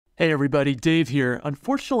Hey everybody, Dave here.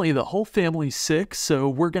 Unfortunately, the whole family's sick, so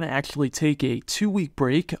we're going to actually take a 2-week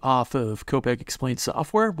break off of Kopek Explained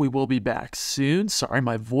Software. We will be back soon. Sorry,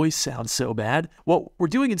 my voice sounds so bad. What we're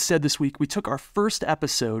doing instead this week, we took our first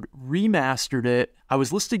episode, remastered it. I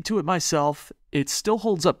was listening to it myself. It still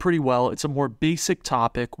holds up pretty well. It's a more basic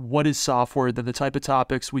topic, what is software, than the type of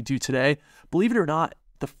topics we do today. Believe it or not,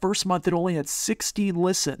 the first month it only had 16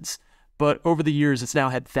 listens, but over the years it's now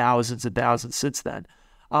had thousands and thousands since then.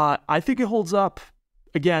 I think it holds up.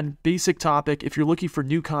 Again, basic topic. If you're looking for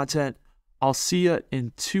new content, I'll see you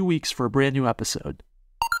in 2 weeks for a brand new episode.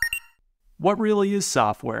 What really is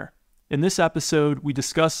software? In this episode, we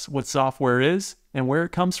discuss what software is and where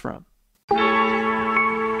it comes from.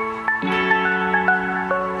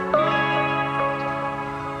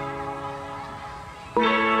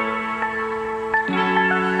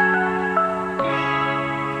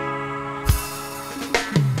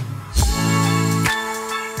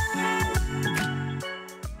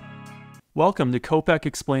 Welcome to Kopek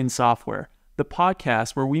Explained Software, the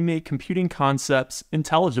podcast where we make computing concepts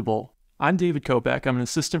intelligible. I'm David Kopek. I'm an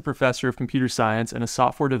assistant professor of computer science and a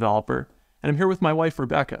software developer, and I'm here with my wife,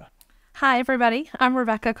 Rebecca. Hi, everybody. I'm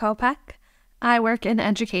Rebecca Kopek. I work in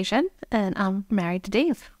education, and I'm married to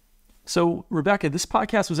Dave. So, Rebecca, this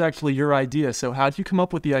podcast was actually your idea, so how did you come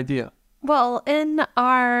up with the idea? Well, in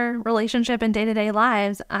our relationship and day-to-day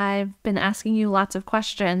lives, I've been asking you lots of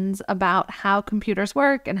questions about how computers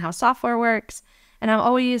work and how software works, and I'm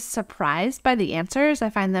always surprised by the answers.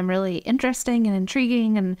 I find them really interesting and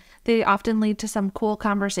intriguing, and they often lead to some cool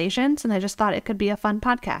conversations, and I just thought it could be a fun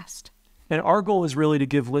podcast. And our goal is really to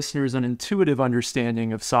give listeners an intuitive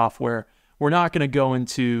understanding of software. We're not going to go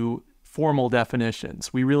into formal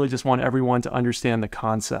definitions. We really just want everyone to understand the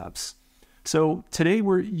concepts. So today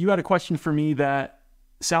you had a question for me that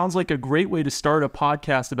sounds like a great way to start a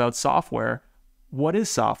podcast about software. What is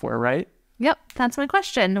software, right? Yep, that's my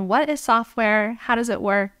question. What is software? How does it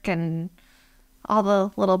work? And all the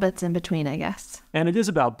little bits in between, I guess. And it is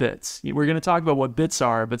about bits. We're going to talk about what bits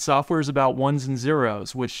are, but software is about ones and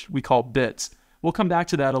zeros, which we call bits. We'll come back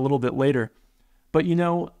to that a little bit later. But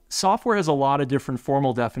software has a lot of different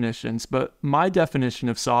formal definitions, but my definition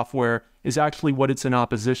of software is actually what it's in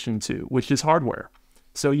opposition to, which is hardware.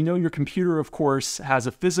 So your computer, of course, has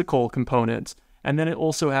a physical component, and then it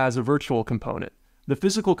also has a virtual component. The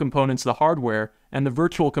physical component's the hardware, and the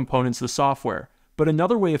virtual component's the software. But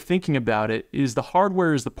another way of thinking about it is the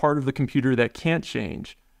hardware is the part of the computer that can't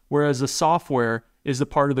change, whereas the software is the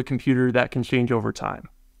part of the computer that can change over time.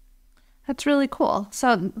 That's really cool.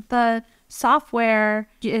 So the software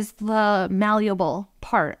is the malleable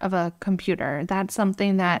part of a computer. That's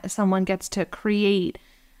something that someone gets to create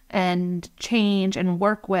and change and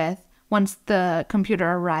work with once the computer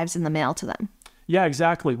arrives in the mail to them. Yeah,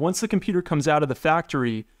 exactly. Once the computer comes out of the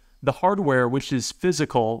factory, the hardware, which is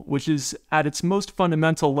physical, which is at its most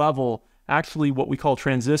fundamental level, actually what we call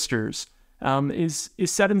transistors, is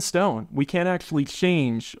set in stone. We can't actually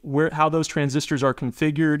change how those transistors are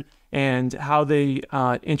configured and how they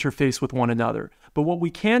interface with one another. But what we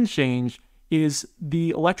can change is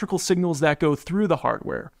the electrical signals that go through the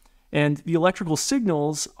hardware. And the electrical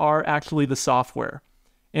signals are actually the software.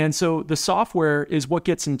 And so the software is what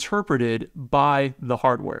gets interpreted by the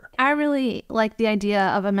hardware. I really like the idea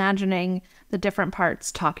of imagining the different parts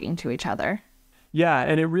talking to each other. Yeah,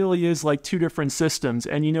 and it really is like two different systems.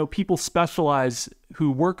 And people specialize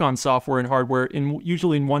who work on software and hardware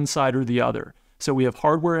usually in one side or the other. So we have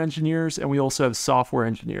hardware engineers and we also have software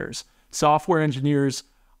engineers. Software engineers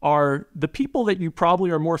are the people that you probably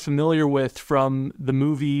are more familiar with from the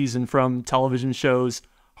movies and from television shows.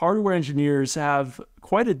 Hardware engineers have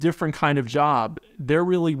quite a different kind of job. They're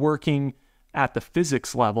really working at the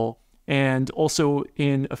physics level and also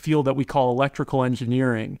in a field that we call electrical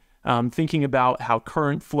engineering, thinking about how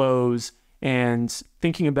current flows and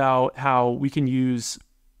thinking about how we can use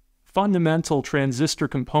fundamental transistor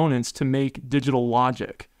components to make digital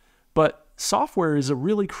logic. But software is a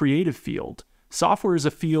really creative field. Software is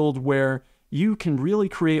a field where you can really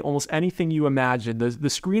create almost anything you imagine. The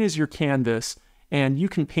screen is your canvas, and you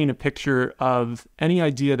can paint a picture of any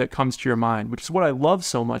idea that comes to your mind, which is what I love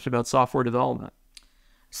so much about software development.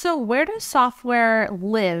 So where does software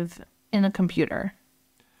live in a computer?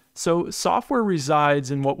 So software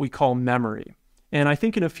resides in what we call memory. And I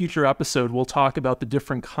think in a future episode, we'll talk about the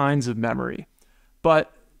different kinds of memory.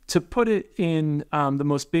 But to put it in the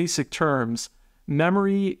most basic terms,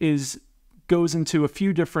 memory goes into a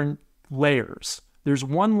few different layers. There's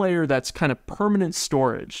one layer that's kind of permanent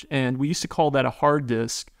storage, and we used to call that a hard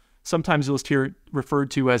disk. Sometimes you'll hear it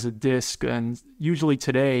referred to as a disk, and usually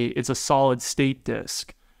today it's a solid state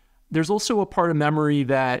disk. there's also a part of memory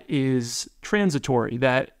that is transitory,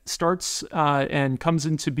 that starts and comes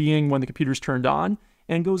into being when the computer's turned on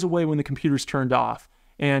and goes away when the computer's turned off.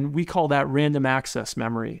 And we call that random access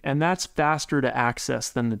memory. And that's faster to access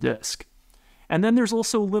than the disk. And then there's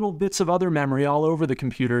also little bits of other memory all over the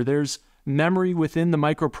computer. There's memory within the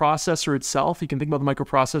microprocessor itself. You can think about the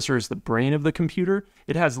microprocessor as the brain of the computer.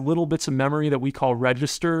 It has little bits of memory that we call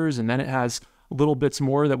registers, and then it has little bits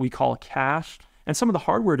more that we call cache. And some of the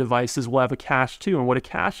hardware devices will have a cache too. And what a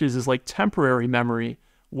cache is like temporary memory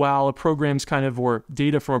while a program's or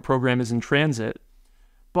data from a program is in transit.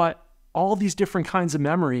 But all these different kinds of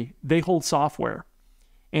memory, they hold software.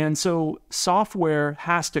 And so software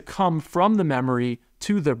has to come from the memory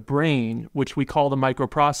to the brain, which we call the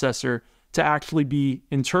microprocessor, to actually be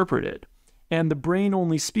interpreted. And the brain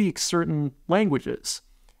only speaks certain languages.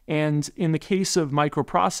 And in the case of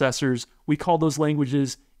microprocessors, we call those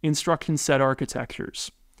languages instruction set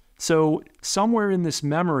architectures. So somewhere in this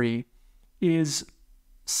memory is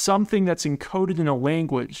something that's encoded in a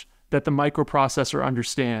language that the microprocessor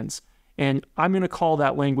understands. And I'm going to call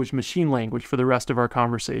that language machine language for the rest of our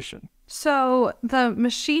conversation. So the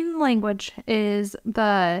machine language is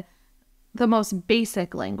the most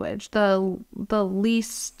basic language, the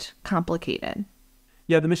least complicated.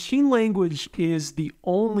 Yeah, the machine language is the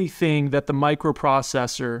only thing that the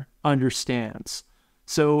microprocessor understands.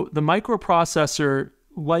 So the microprocessor,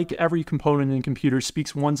 like every component in a computer,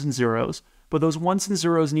 speaks ones and zeros, but those ones and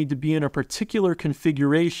zeros need to be in a particular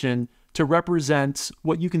configuration to represent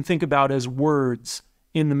what you can think about as words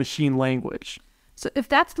in the machine language. So if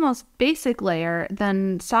that's the most basic layer,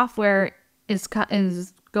 then software is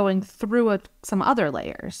going through some other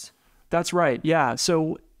layers. That's right, yeah.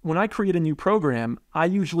 So when I create a new program, I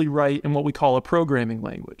usually write in what we call a programming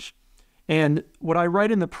language. And what I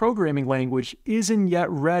write in the programming language isn't yet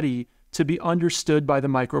ready to be understood by the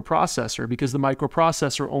microprocessor because the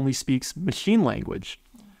microprocessor only speaks machine language.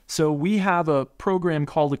 So we have a program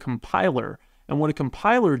called a compiler. And what a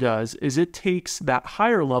compiler does is it takes that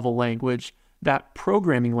higher level language, that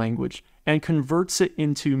programming language, and converts it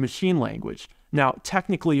into machine language. Now,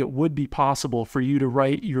 technically, it would be possible for you to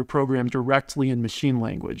write your program directly in machine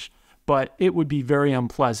language, but it would be very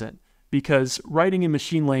unpleasant because writing in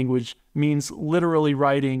machine language means literally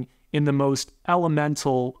writing in the most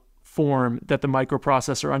elemental form that the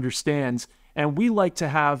microprocessor understands. And we like to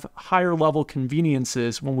have higher level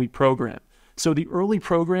conveniences when we program. So the early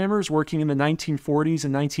programmers working in the 1940s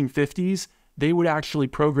and 1950s, they would actually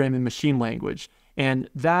program in machine language. And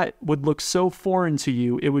that would look so foreign to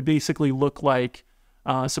you, it would basically look like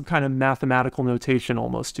some kind of mathematical notation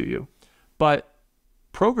almost to you. But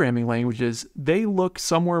programming languages, they look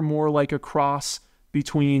somewhere more like a cross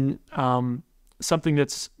between something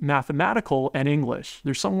that's mathematical and English.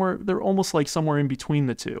 They're almost like somewhere in between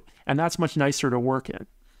the two. And that's much nicer to work in.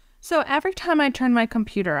 So every time I turn my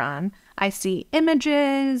computer on, I see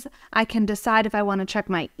images. I can decide if I want to check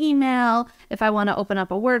my email, if I want to open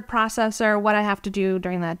up a word processor, what I have to do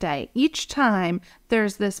during that day. Each time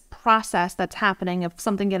there's this process that's happening of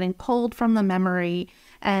something getting pulled from the memory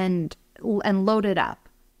and loaded up.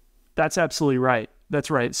 That's absolutely right.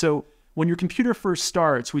 That's right. So when your computer first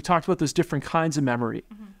starts, we talked about those different kinds of memory.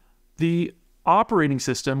 Mm-hmm. The operating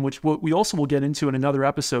system, which we also will get into in another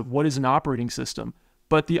episode, what is an operating system?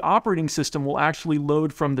 But the operating system will actually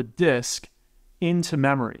load from the disk into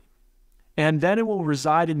memory. And then it will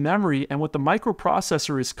reside in memory. And what the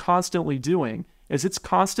microprocessor is constantly doing is it's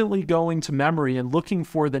constantly going to memory and looking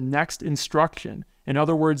for the next instruction. In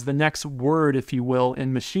other words, the next word, if you will,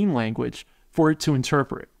 in machine language for it to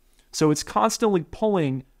interpret. So it's constantly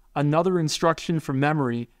pulling another instruction from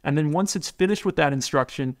memory. And then once it's finished with that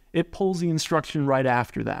instruction, it pulls the instruction right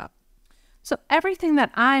after that. So everything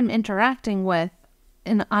that I'm interacting with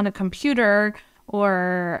on a computer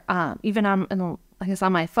or even on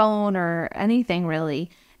my phone or anything really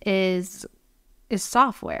is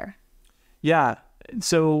software. Yeah.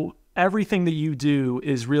 So everything that you do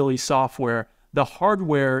is really software. The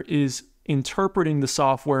hardware is interpreting the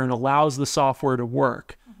software and allows the software to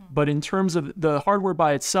work. Mm-hmm. But in terms of the hardware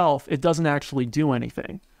by itself, it doesn't actually do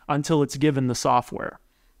anything until it's given the software.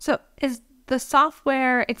 So is the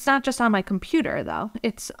software, it's not just on my computer, though.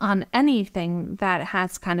 It's on anything that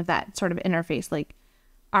has kind of that sort of interface. Like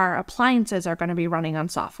our appliances are going to be running on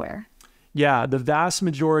software. Yeah, the vast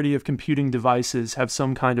majority of computing devices have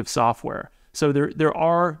some kind of software. So there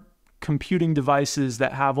are computing devices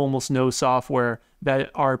that have almost no software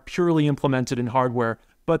that are purely implemented in hardware,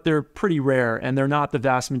 but they're pretty rare, and they're not the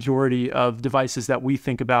vast majority of devices that we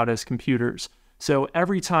think about as computers. So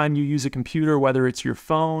every time you use a computer, whether it's your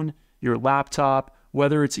phone, your laptop,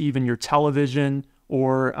 whether it's even your television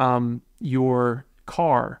or your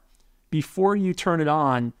car, before you turn it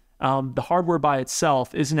on, the hardware by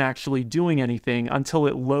itself isn't actually doing anything until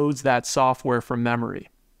it loads that software from memory.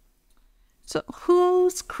 So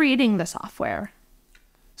who's creating the software?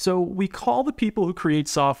 So we call the people who create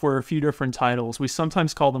software a few different titles. We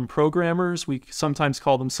sometimes call them programmers, we sometimes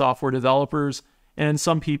call them software developers, and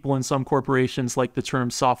some people in some corporations like the term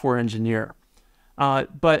software engineer.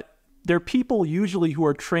 But they're people usually who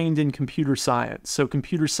are trained in computer science. So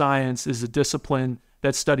computer science is a discipline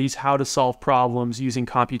that studies how to solve problems using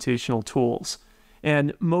computational tools.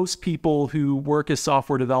 And most people who work as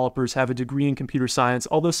software developers have a degree in computer science,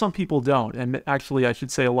 although some people don't. And actually, I should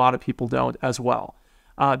say a lot of people don't as well.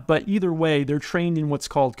 But either way, they're trained in what's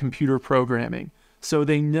called computer programming. So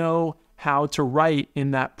they know how to write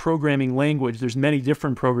in that programming language. There's many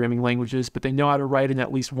different programming languages, but they know how to write in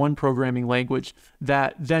at least one programming language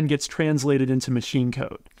that then gets translated into machine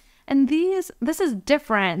code. And this is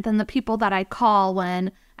different than the people that I call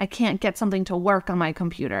when I can't get something to work on my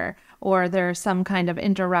computer or there's some kind of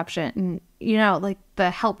interruption, like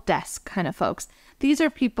the help desk kind of folks. These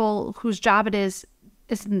are people whose job it is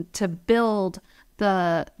to build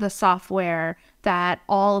the software that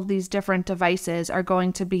all of these different devices are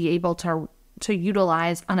going to be able to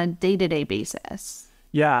utilize on a day-to-day basis.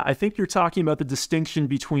 Yeah, I think you're talking about the distinction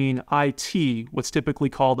between IT, what's typically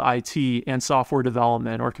called IT, and software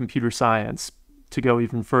development or computer science, to go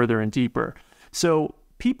even further and deeper. So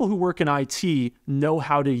people who work in IT know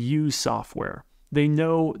how to use software.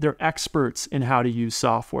 They're experts in how to use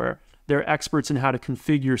software. They're experts in how to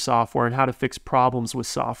configure software and how to fix problems with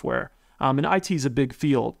software. And IT is a big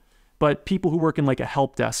field, but people who work in like a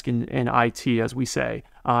help desk in IT, as we say,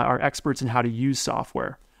 are experts in how to use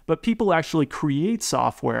software. But people who actually create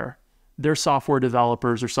software, they're software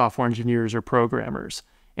developers or software engineers or programmers.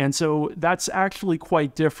 And so that's actually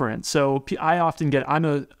quite different. So I'm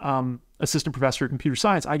a assistant professor of computer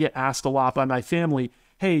science. I get asked a lot by my family,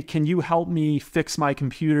 hey, can you help me fix my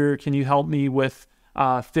computer? Can you help me with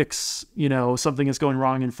fix, something that's going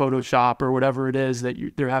wrong in Photoshop or whatever it is that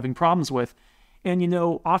they're having problems with? And,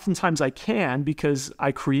 oftentimes I can because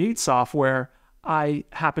I create software. I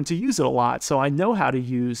happen to use it a lot, so I know how to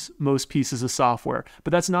use most pieces of software, but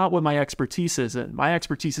that's not what my expertise is in. My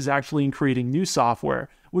expertise is actually in creating new software,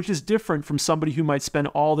 which is different from somebody who might spend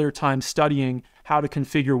all their time studying how to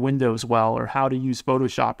configure Windows well or how to use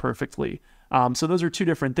Photoshop perfectly. So those are two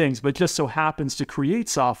different things, but just so happens to create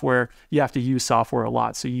software, you have to use software a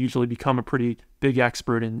lot. So you usually become a pretty big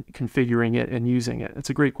expert in configuring it and using it. It's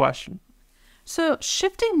a great question. So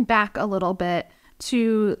shifting back a little bit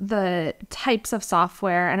to the types of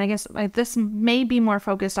software, and I guess this may be more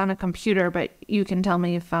focused on a computer, but you can tell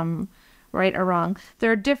me if I'm right or wrong.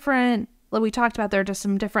 There are different, like we talked about, there are just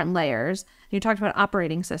some different layers. You talked about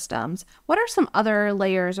operating systems. What are some other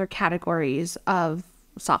layers or categories of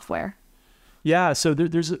software? Yeah, so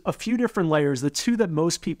there's a few different layers. The two that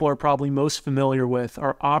most people are probably most familiar with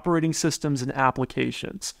are operating systems and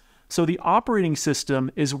applications. So the operating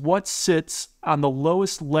system is what sits on the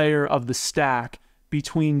lowest layer of the stack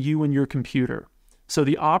between you and your computer. So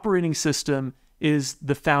the operating system is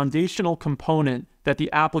the foundational component that the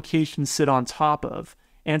applications sit on top of.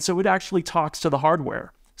 And so it actually talks to the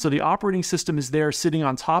hardware. So the operating system is there sitting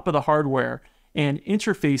on top of the hardware and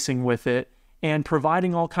interfacing with it and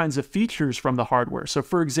providing all kinds of features from the hardware. So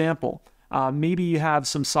for example, maybe you have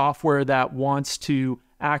some software that wants to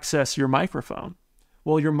access your microphone.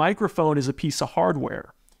 Well, your microphone is a piece of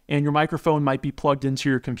hardware, and your microphone might be plugged into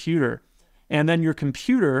your computer. And then your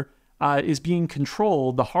computer is being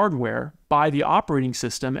controlled, the hardware, by the operating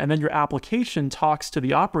system. And then your application talks to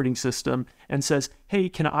the operating system and says, hey,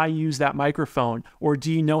 can I use that microphone? Or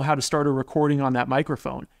do you know how to start a recording on that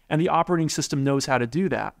microphone? And the operating system knows how to do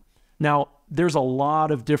that. Now, there's a lot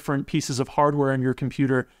of different pieces of hardware in your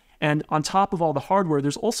computer. And on top of all the hardware,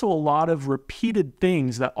 there's also a lot of repeated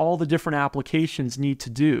things that all the different applications need to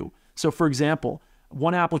do. So for example,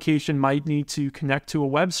 one application might need to connect to a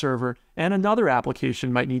web server and another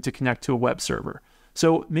application might need to connect to a web server.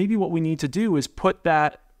 So maybe what we need to do is put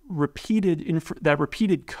that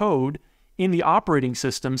repeated code in the operating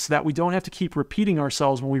system so that we don't have to keep repeating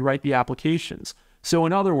ourselves when we write the applications. So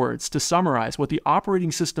in other words, to summarize, what the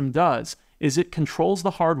operating system does is it controls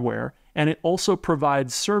the hardware and it also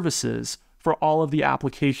provides services for all of the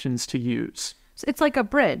applications to use. So it's like a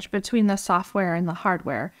bridge between the software and the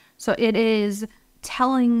hardware. So it is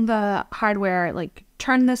telling the hardware, like,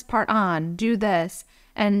 turn this part on, do this.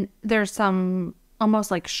 And there's some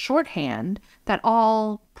almost like shorthand that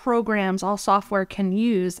all programs, all software can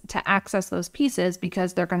use to access those pieces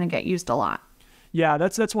because they're going to get used a lot. Yeah,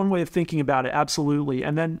 that's one way of thinking about it. Absolutely.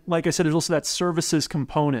 And then, like I said, there's also that services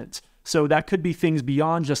component. So that could be things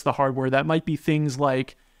beyond just the hardware. That might be things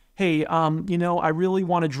like, hey, I really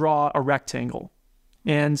want to draw a rectangle.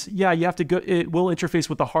 And yeah, you have to go, it will interface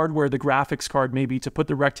with the hardware, the graphics card maybe, to put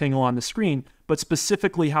the rectangle on the screen, but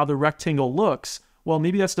specifically how the rectangle looks, well,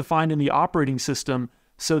 maybe that's defined in the operating system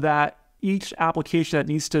so that each application that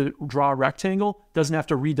needs to draw a rectangle doesn't have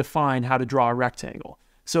to redefine how to draw a rectangle.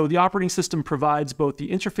 So the operating system provides both the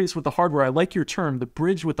interface with the hardware, I like your term, the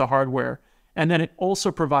bridge with the hardware, and then it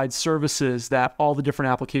also provides services that all the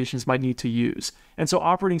different applications might need to use. And so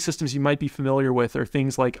operating systems you might be familiar with are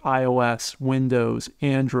things like iOS, Windows,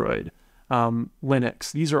 Android,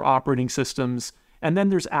 Linux. These are operating systems. And then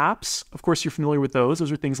there's apps. Of course, you're familiar with those.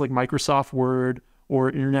 Those are things like Microsoft Word or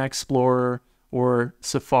Internet Explorer or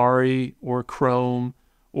Safari or Chrome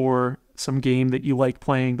or some game that you like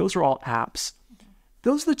playing. Those are all apps.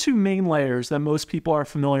 Those are the two main layers that most people are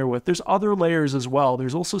familiar with. There's other layers as well.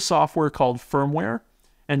 There's also software called firmware.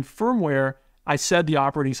 And firmware, I said the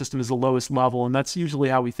operating system is the lowest level, and that's usually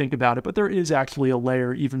how we think about it, but there is actually a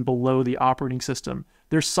layer even below the operating system.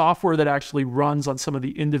 There's software that actually runs on some of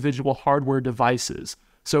the individual hardware devices.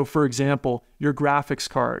 So for example, your graphics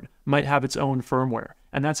card might have its own firmware,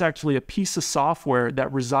 and that's actually a piece of software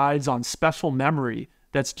that resides on special memory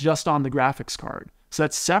that's just on the graphics card. So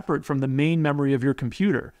that's separate from the main memory of your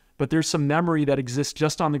computer, but there's some memory that exists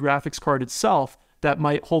just on the graphics card itself that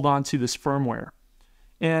might hold on to this firmware.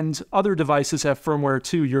 And other devices have firmware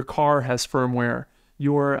too. Your car has firmware.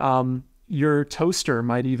 Your toaster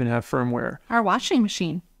might even have firmware. Our washing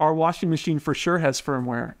machine. Our washing machine for sure has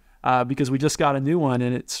firmware because we just got a new one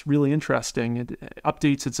and it's really interesting. It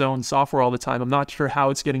updates its own software all the time. I'm not sure how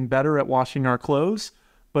it's getting better at washing our clothes,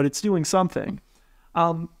 but it's doing something.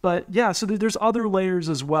 But yeah, so there's other layers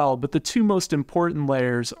as well, but the two most important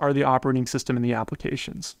layers are the operating system and the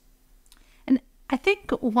applications. And I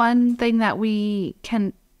think one thing that we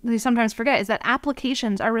sometimes forget is that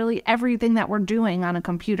applications are really everything that we're doing on a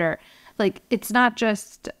computer. Like, it's not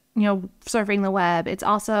just, surfing the web. It's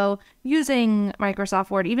also using Microsoft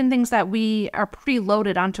Word. Even things that we are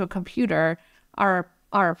preloaded onto a computer are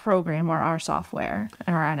a program or our software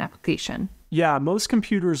or an application. Yeah, most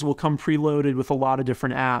computers will come preloaded with a lot of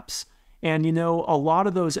different apps. And a lot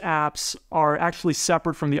of those apps are actually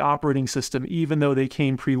separate from the operating system, even though they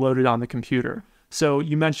came preloaded on the computer. So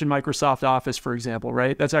you mentioned Microsoft Office, for example,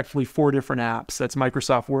 right? That's actually 4 different apps. That's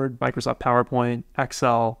Microsoft Word, Microsoft PowerPoint,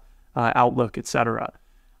 Excel, Outlook, etc.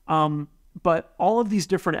 But all of these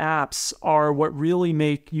different apps are what really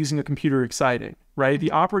make using a computer exciting, right?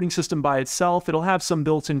 The operating system by itself, it'll have some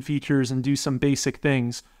built-in features and do some basic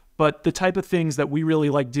things. But the type of things that we really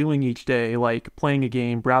like doing each day, like playing a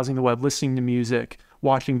game, browsing the web, listening to music,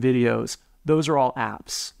 watching videos, those are all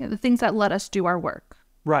apps. Yeah, the things that let us do our work.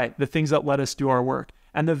 Right, the things that let us do our work.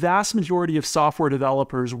 And the vast majority of software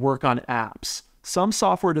developers work on apps. Some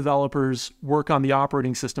software developers work on the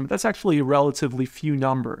operating system. That's actually a relatively few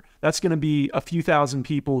number. That's going to be a few thousand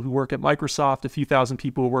people who work at Microsoft, a few thousand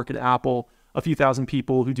people who work at Apple, a few thousand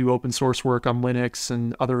people who do open source work on Linux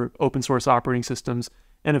and other open source operating systems,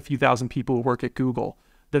 and a few thousand people who work at Google.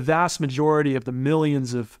 The vast majority of the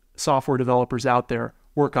millions of software developers out there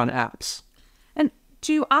work on apps. And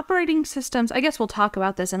do operating systems, I guess we'll talk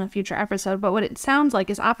about this in a future episode, but what it sounds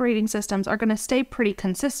like is operating systems are going to stay pretty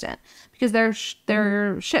consistent because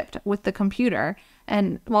they're shipped with the computer.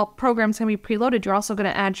 And while programs can be preloaded, you're also going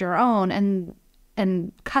to add your own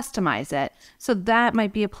and customize it. So that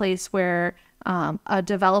might be a place where a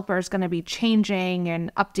developer is going to be changing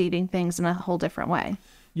and updating things in a whole different way.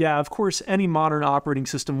 Yeah, of course, any modern operating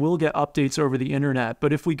system will get updates over the internet.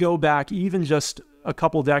 But if we go back even just a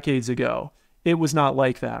couple decades ago, it was not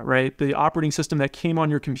like that, right? The operating system that came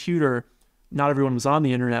on your computer, not everyone was on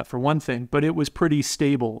the internet for one thing, but it was pretty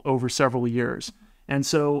stable over several years. And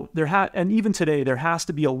so and even today, there has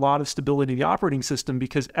to be a lot of stability in the operating system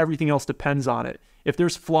because everything else depends on it. If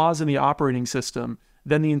there's flaws in the operating system,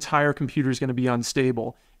 then the entire computer is going to be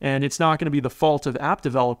unstable. And it's not going to be the fault of app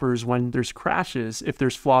developers when there's crashes if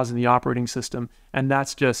there's flaws in the operating system. And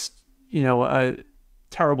that's just, a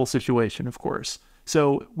terrible situation, of course.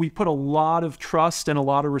 So we put a lot of trust and a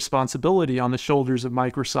lot of responsibility on the shoulders of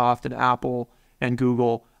Microsoft and Apple and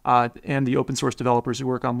Google and the open source developers who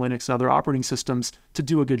work on Linux and other operating systems to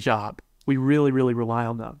do a good job. We really, really rely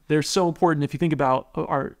on them. They're so important. If you think about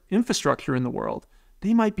our infrastructure in the world,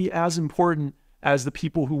 they might be as important as the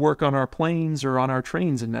people who work on our planes or on our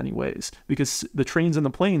trains in many ways, because the trains and the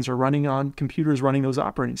planes are running on computers running those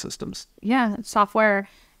operating systems. Yeah, software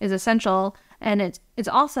is essential. And it's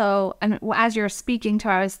also, and as you're speaking to,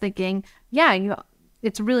 I was thinking,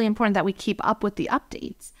 it's really important that we keep up with the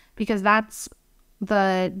updates, because that's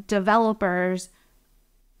the developers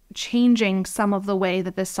changing some of the way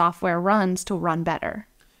that this software runs to run better.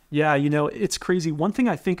 Yeah, it's crazy. One thing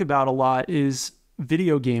I think about a lot is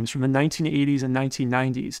video games from the 1980s and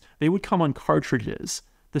 1990s. They would come on cartridges.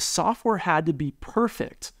 The software had to be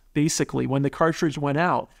perfect, basically, when the cartridge went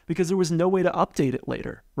out, because there was no way to update it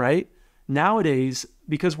later, right? Nowadays,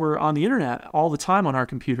 because we're on the internet all the time on our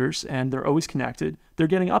computers and they're always connected, they're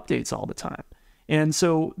getting updates all the time. And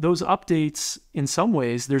so those updates, in some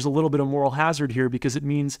ways, there's a little bit of moral hazard here, because it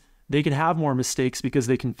means they can have more mistakes because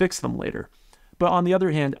they can fix them later. But on the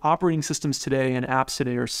other hand, operating systems today and apps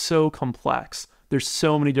today are so complex. There's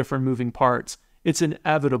so many different moving parts. It's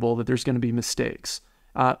inevitable that there's going to be mistakes.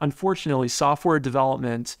 Unfortunately, software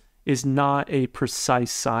development is not a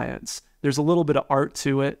precise science. There's a little bit of art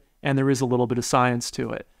to it, and there is a little bit of science to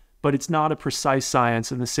it. But it's not a precise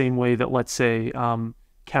science in the same way that, let's say,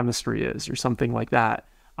 chemistry is, or something like that.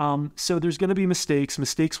 So there's going to be mistakes.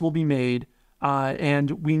 Mistakes will be made.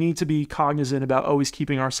 And we need to be cognizant about always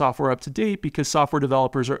keeping our software up to date, because software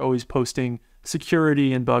developers are always posting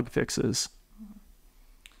security and bug fixes.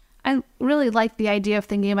 I really like the idea of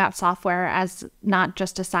thinking about software as not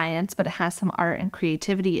just a science, but it has some art and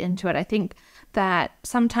creativity into it. I think that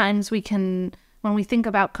sometimes when we think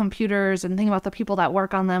about computers and think about the people that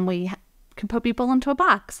work on them, we can put people into a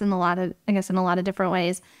box in a lot of different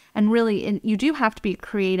ways. And really, you do have to be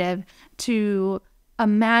creative to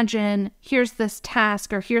imagine, here's this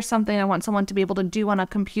task, or here's something I want someone to be able to do on a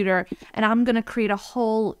computer, and I'm going to create a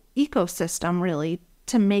whole ecosystem, really,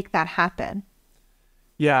 to make that happen.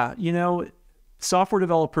 Yeah, software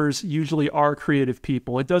developers usually are creative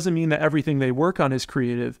people. It doesn't mean that everything they work on is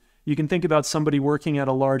creative. You can think about somebody working at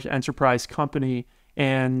a large enterprise company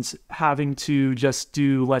and having to just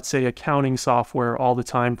do, let's say, accounting software all the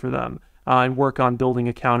time for them, and work on building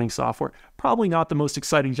accounting software. Probably not the most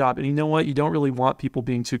exciting job. And you know what? You don't really want people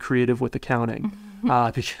being too creative with accounting,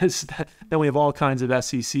 because then we have all kinds of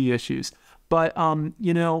SEC issues. But,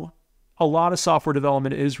 a lot of software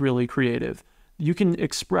development is really creative. You can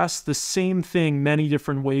express the same thing many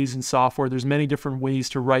different ways in software. There's many different ways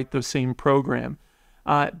to write the same program.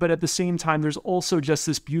 But at the same time, there's also just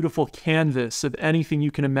this beautiful canvas of anything you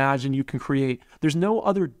can imagine you can create. There's no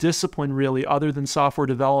other discipline, really, other than software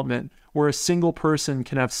development, where a single person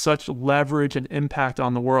can have such leverage and impact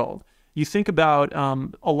on the world. You think about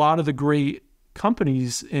a lot of the great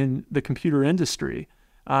companies in the computer industry,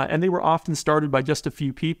 and they were often started by just a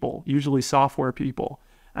few people, usually software people.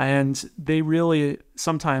 And they really,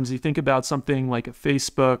 sometimes you think about something like a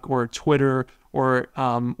Facebook or a Twitter or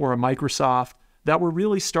a Microsoft, that were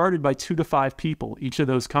really started by 2 to 5 people, each of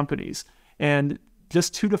those companies. And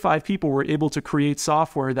just 2 to 5 people were able to create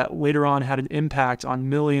software that later on had an impact on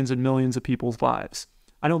millions and millions of people's lives.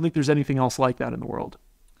 I don't think there's anything else like that in the world.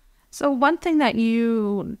 So one thing that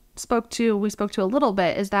we spoke to a little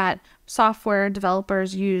bit, is that software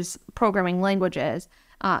developers use programming languages.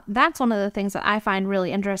 That's one of the things that I find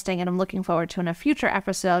really interesting, and I'm looking forward to in a future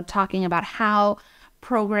episode, talking about how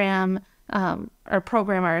programmers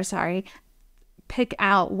pick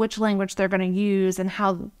out which language they're going to use, and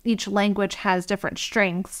how each language has different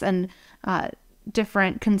strengths and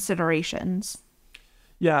different considerations.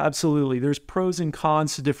 Yeah, absolutely. There's pros and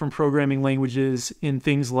cons to different programming languages in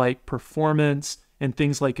things like performance, and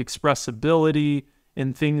things like expressibility,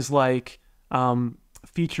 and things like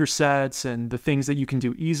feature sets, and the things that you can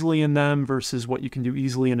do easily in them versus what you can do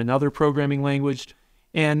easily in another programming language.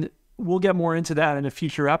 And we'll get more into that in a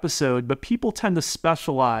future episode, but people tend to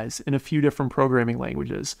specialize in a few different programming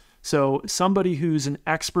languages. So somebody who's an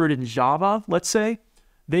expert in Java, let's say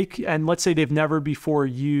they've never before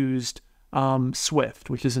used Swift,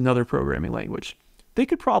 which is another programming language. They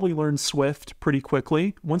could probably learn Swift pretty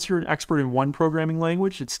quickly. Once you're an expert in one programming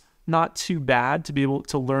language, it's not too bad to be able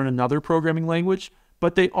to learn another programming language,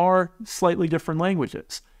 but they are slightly different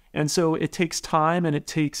languages. And so it takes time, and it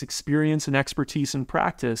takes experience and expertise and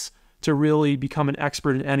practice to really become an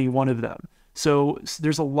expert in any one of them. So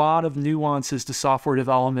there's a lot of nuances to software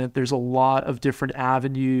development. There's a lot of different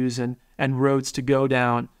avenues and roads to go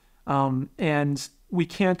down. And we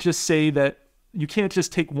can't just say that you can't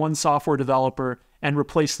just take one software developer and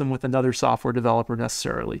replace them with another software developer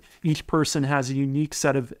necessarily. Each person has a unique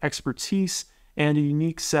set of expertise and a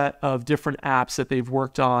unique set of different apps that they've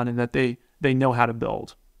worked on and that they know how to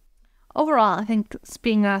build. Overall, I think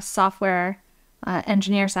being a software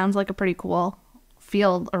engineer sounds like a pretty cool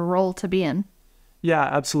field or role to be in. Yeah,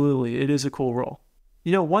 absolutely. It is a cool role.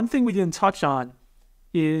 One thing we didn't touch on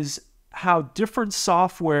is how different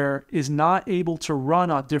software is not able to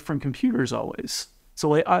run on different computers always. So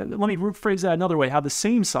let me rephrase that another way, how the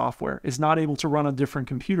same software is not able to run on different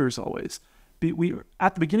computers always.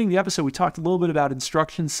 At the beginning of the episode, we talked a little bit about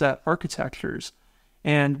instruction set architectures,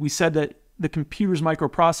 and we said that the computer's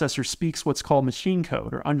microprocessor speaks what's called machine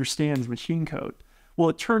code or understands machine code. Well,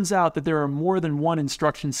 it turns out that there are more than one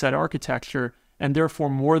instruction set architecture and therefore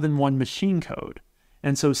more than one machine code.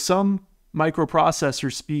 And so some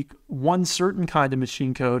microprocessors speak one certain kind of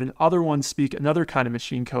machine code and other ones speak another kind of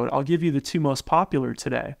machine code. I'll give you the two most popular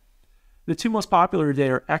today. The two most popular today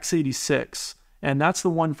are x86, and that's the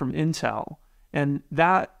one from Intel. And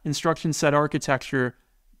that instruction set architecture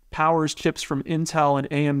powers chips from Intel and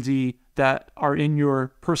AMD that are in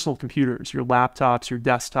your personal computers, your laptops, your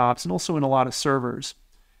desktops, and also in a lot of servers.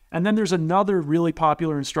 And then there's another really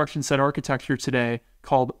popular instruction set architecture today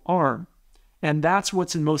called ARM. And that's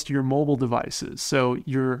what's in most of your mobile devices. So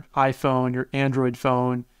your iPhone, your Android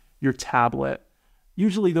phone, your tablet.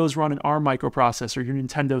 Usually those run an ARM microprocessor. Your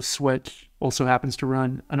Nintendo Switch also happens to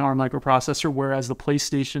run an ARM microprocessor, whereas the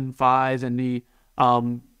PlayStation 5 and the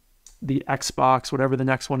Xbox, whatever the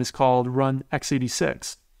next one is called, run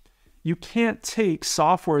x86. You can't take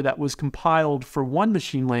software that was compiled for one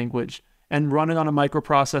machine language and run it on a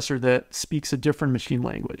microprocessor that speaks a different machine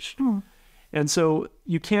language. And so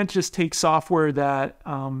you can't just take software that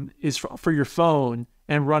is for your phone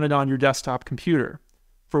and run it on your desktop computer.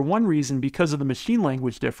 For one reason, because of the machine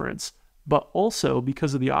language difference, but also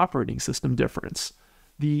because of the operating system difference.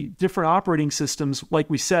 The different operating systems, like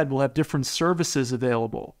we said, will have different services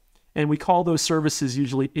available. And we call those services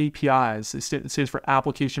usually APIs. It stands for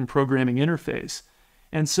Application Programming Interface.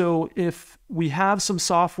 And so if we have some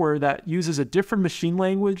software that uses a different machine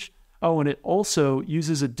language, and it also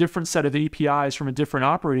uses a different set of APIs from a different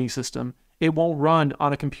operating system, it won't run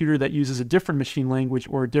on a computer that uses a different machine language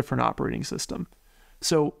or a different operating system.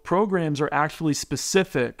 So programs are actually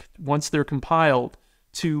specific, once they're compiled,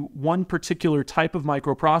 to one particular type of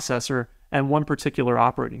microprocessor and one particular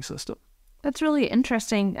operating system. That's really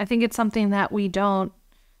interesting. I think it's something that we don't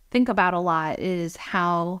think about a lot, is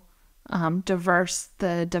how diverse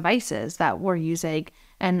the devices that we're using.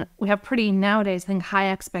 And we have pretty, nowadays, I think,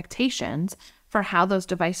 high expectations for how those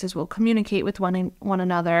devices will communicate with one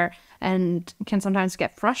another, and can sometimes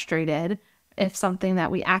get frustrated if something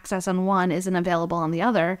that we access on one isn't available on the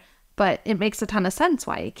other. But it makes a ton of sense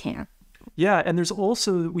why it can't. Yeah, and there's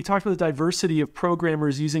also, we talked about the diversity of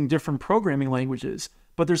programmers using different programming languages,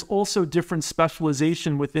 but there's also different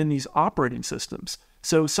specialization within these operating systems.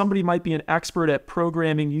 So somebody might be an expert at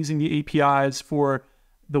programming using the APIs for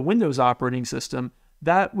the Windows operating system.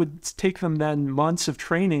 That would take them then months of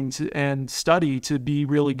training and study to be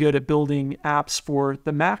really good at building apps for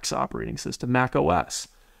the Mac's operating system, Mac OS.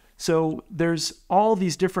 So there's all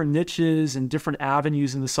these different niches and different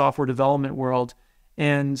avenues in the software development world,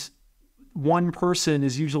 and one person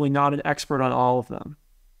is usually not an expert on all of them.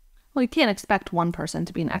 Well, you can't expect one person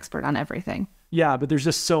to be an expert on everything. Yeah, but there's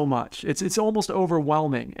just so much. It's almost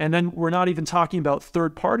overwhelming. And then we're not even talking about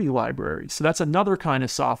third-party libraries. So that's another kind of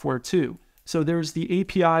software too. So there's the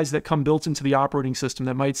APIs that come built into the operating system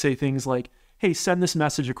that might say things like, hey, send this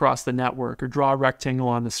message across the network or draw a rectangle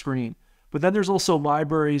on the screen. But then there's also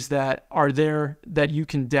libraries that are there that you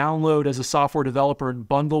can download as a software developer and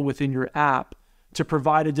bundle within your app to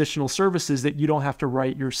provide additional services that you don't have to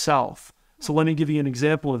write yourself. So let me give you an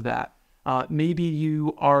example of that. Maybe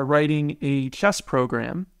you are writing a chess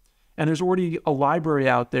program, and there's already a library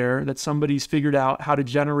out there that somebody's figured out how to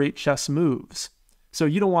generate chess moves. So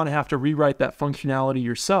you don't want to have to rewrite that functionality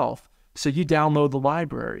yourself. So you download the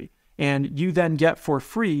library, and you then get for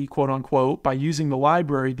free, quote unquote, by using the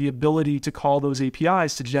library, the ability to call those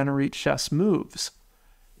APIs to generate chess moves.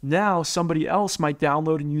 Now somebody else might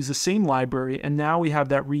download and use the same library, and now we have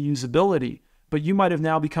that reusability. But you might have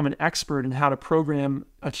now become an expert in how to program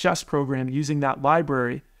a chess program using that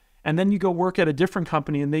library. And then you go work at a different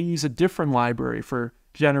company and they use a different library for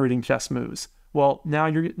generating chess moves. Well, now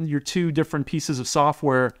you're two different pieces of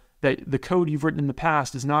software that the code you've written in the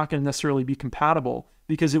past is not going to necessarily be compatible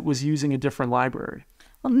because it was using a different library.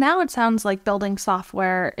 Well, now it sounds like building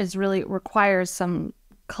software requires some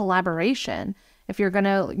collaboration. If you're going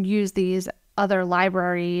to use these other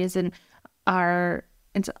libraries and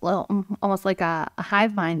it's almost like a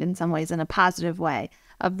hive mind in some ways, in a positive way,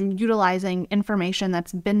 of utilizing information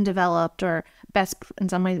that's been developed, or in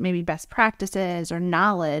some ways maybe best practices or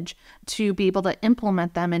knowledge, to be able to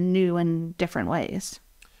implement them in new and different ways.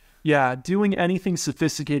 Yeah, doing anything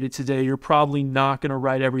sophisticated today, you're probably not going to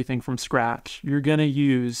write everything from scratch. You're going to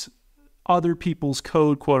use other people's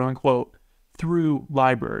code, quote unquote, through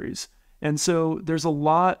libraries. And so there's a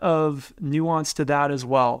lot of nuance to that as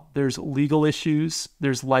well. There's legal issues,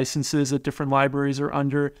 there's licenses that different libraries are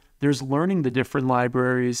under, there's learning the different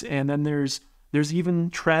libraries, and then there's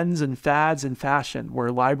even trends and fads in fashion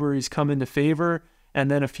where libraries come into favor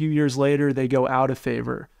and then a few years later they go out of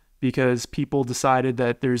favor because people decided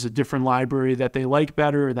that there's a different library that they like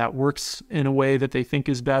better, or that works in a way that they think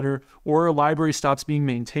is better, or a library stops being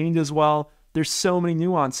maintained as well. There's so many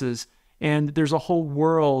nuances. And there's a whole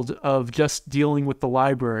world of just dealing with the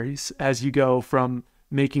libraries as you go from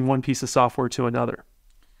making one piece of software to another.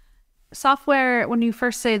 Software, when you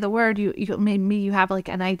first say the word, you maybe you have like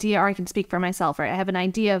an idea, or I can speak for myself, right? I have an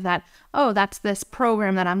idea of that, oh, that's this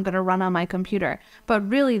program that I'm going to run on my computer. But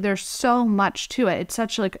really, there's so much to it. It's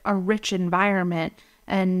such like a rich environment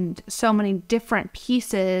and so many different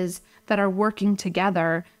pieces that are working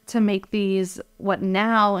together to make these, what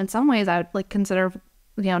now in some ways I would like consider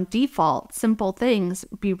default simple things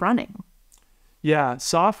be running. Yeah,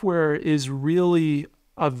 software is really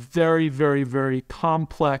a very, very, very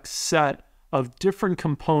complex set of different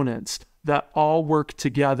components that all work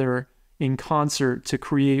together in concert to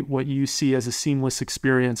create what you see as a seamless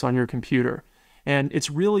experience on your computer. And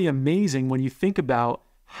it's really amazing when you think about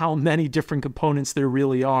how many different components there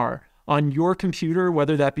really are. On your computer,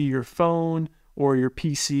 whether that be your phone or your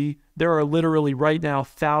PC, there are literally right now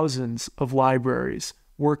thousands of libraries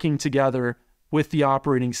working together with the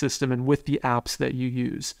operating system and with the apps that you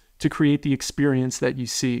use to create the experience that you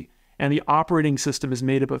see. And the operating system is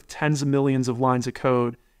made up of tens of millions of lines of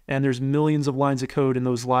code, and there's millions of lines of code in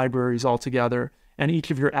those libraries altogether. And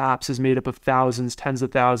each of your apps is made up of thousands, tens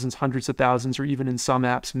of thousands, hundreds of thousands, or even in some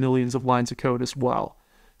apps, millions of lines of code as well.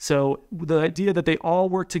 So the idea that they all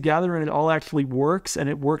work together and it all actually works and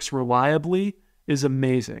it works reliably is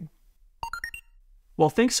amazing. Well,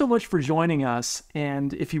 thanks so much for joining us.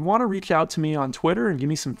 And if you want to reach out to me on Twitter and give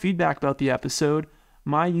me some feedback about the episode,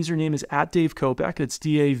 my username is @DaveKopec. It's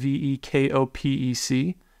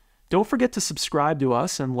DaveKopec. Don't forget to subscribe to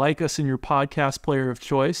us and like us in your podcast player of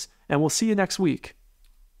choice. And we'll see you next week.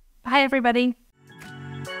 Bye, everybody.